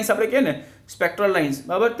સ્પેક્ટ્રલ લાઇન્સ આપણે કહીએ ને, સ્પેક્ટ્રલ લાઇન્સ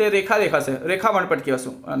બરાબર, તે રેખા દેખાશે, રેખા વણપટ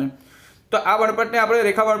કહેવાશું. અને તો આ વણપટને આપણે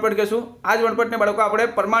રેખા વણપટ કહીશું. આ જ વણપટને બાળકો આપણે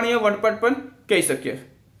પરમાણ્વીય વણપટ પણ કહી શકીએ.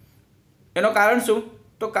 એનું કારણ શું?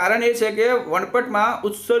 તો કારણ એ છે કે વણપટમાં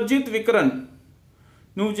ઉત્સર્જિત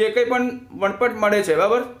વિકિરણનું જે કંઈ પણ વણપટ મળે છે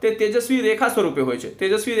બરાબર, તે તેજસ્વી રેખા સ્વરૂપે હોય છે,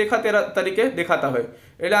 તેજસ્વી રેખા તરીકે દેખાતા હોય,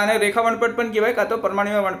 એટલે આને રેખા વણપટ પણ કહેવાય, કાં તો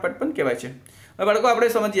પરમાણ્વીય વણપટ પણ કહેવાય છે. હવે બાળકો આપણે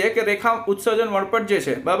સમજીએ કે રેખા ઉત્સર્જન વણપટ જે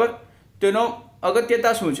છે બરાબર, તેનો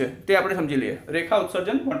અગત્યતા શું છે તે આપણે સમજી લઈએ. રેખા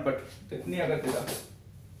ઉત્સર્જન વણપટની અગત્યતા.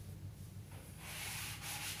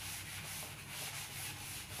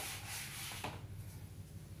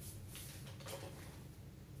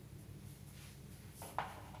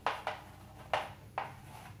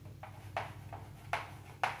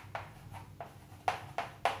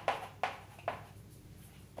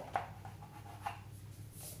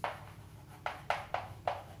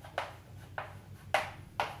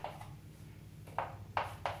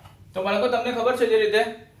 તો બાળકો તમને ખબર છે જે રીતે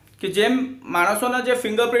કે જેમ માણસોના જે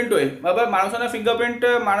ફિંગરપ્રિન્ટ હોય બરાબર, માણસોના ફિંગરપ્રિન્ટ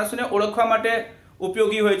માણસને ઓળખવા માટે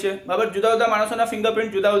ઉપયોગી હોય છે બરાબર. જુદા જુદા માણસોના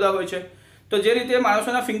ફિંગરપ્રિન્ટ જુદા જુદા હોય છે. તો જે રીતે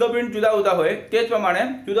માણસોના ફિંગરપ્રિન્ટ જુદા જુદા હોય તે જ પ્રમાણે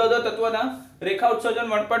જુદા જુદા તત્વના રેખા ઉત્સર્જન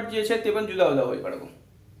વણપટ જે છે તે પણ જુદા જુદા હોય બાળકો.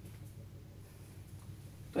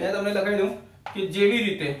 તો અહીંયા તમને લખાવી દઉં કે જેવી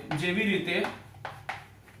રીતે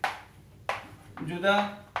જુદા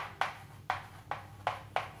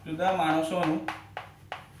જુદા માણસોનું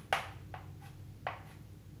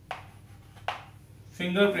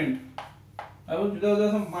ફિંગરપ્રિન્ટ બરાબર, જુદા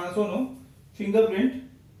જુદા માણસોનું ફિંગરપ્રિન્ટ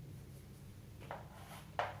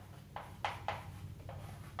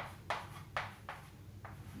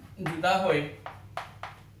જુદા હોય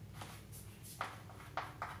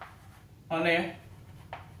અને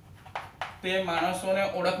તે માણસોને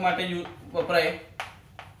ઓળખ માટે વપરાય,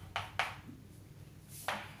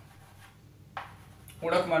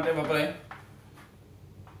 ઓળખ માટે વપરાય.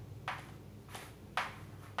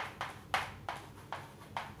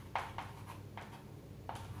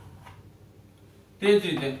 તે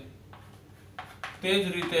જ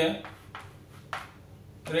રીતે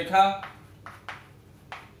રેખા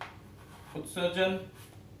ઉત્સર્જન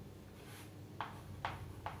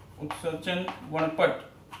વણપટ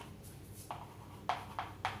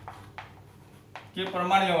કે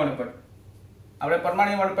પરમાણ્વીય વણપટ, આપણે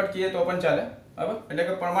પરમાણ્વીય વણપટ કહીએ તો પણ ચાલે બરાબર, એટલે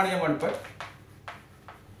કે પરમાણ્વીય વણપટ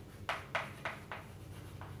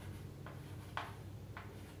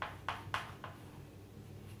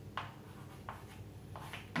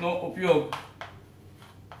નો ઉપયોગ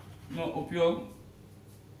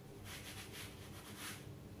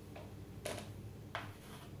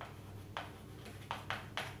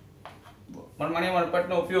પરમાણ્વીય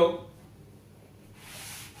વણપટનો ઉપયોગ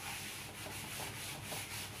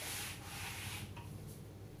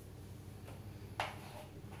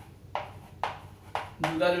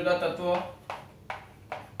જુદા જુદા તત્વો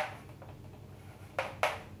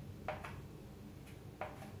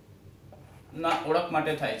ના ઓળખ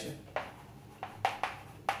માટે થાય છે.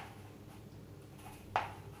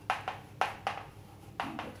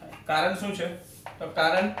 કારણ શું છે? તો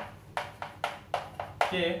કારણ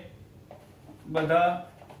કે બધા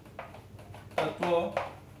તત્વો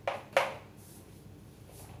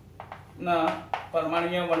ના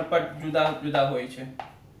પરમાણ્વીય વણપટ જુદા જુદા હોય છે.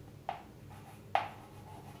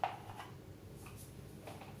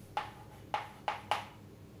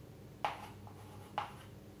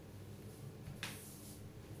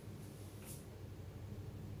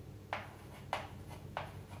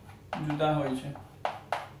 જુદા હોય છે.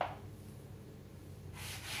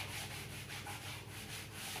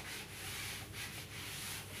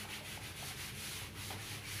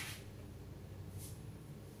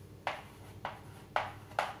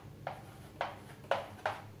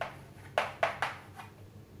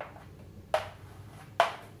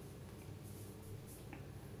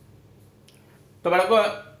 તો બાળકો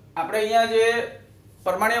આપણે અહીંયા જે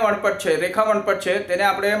પરમાણ્ય વણપટ છે, રેખા વણપટ છે, તેને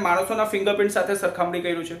આપણે માણસોના ફિંગરપ્રિન્ટ સાથે સરખામણી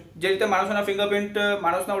કર્યું છે. જે રીતે માણસોના ફિંગરપ્રિન્ટ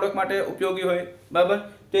માણસના ઓળખ માટે ઉપયોગી હોય, બરાબર,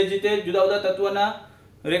 તે જ રીતે જુદા જુદા તત્વના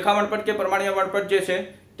રેખા વણપટ કે પરમાણ્ય વણપટ જે છે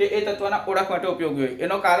તે એ તત્વના ઓળખ માટે ઉપયોગી હોય.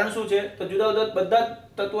 એનું કારણ શું છે? તો જુદા જુદા બધા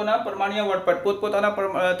તત્વોના પરમાણ્ય વણપટ પોતપોતાના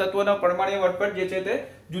તત્વોના પરમાણ્ય વણપટ જે છે તે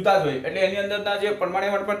જુદા જ હોય. એટલે એની અંદરના જે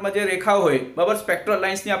પરમાણ્ય વણપટમાં જે રેખાઓ હોય, બરાબર, સ્પેક્ટ્રલ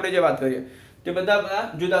લાઇન્સની આપણે જે વાત કરીએ તે બધા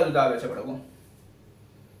જુદા જુદા આવે છે બાળકો.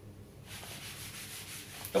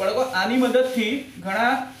 તો બાળકો આની મદદથી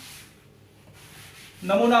ઘણા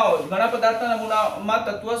નમૂનાઓ, ઘણા પદાર્થના નમૂનામાં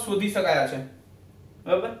તત્વ શોધી શકાયા છે,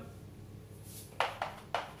 બરાબર.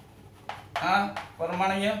 આ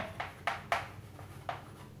પરમાણ્ય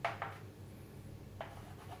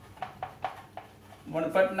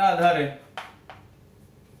વણપટના આધારે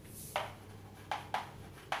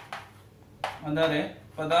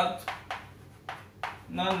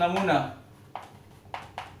પદાર્થના નમૂના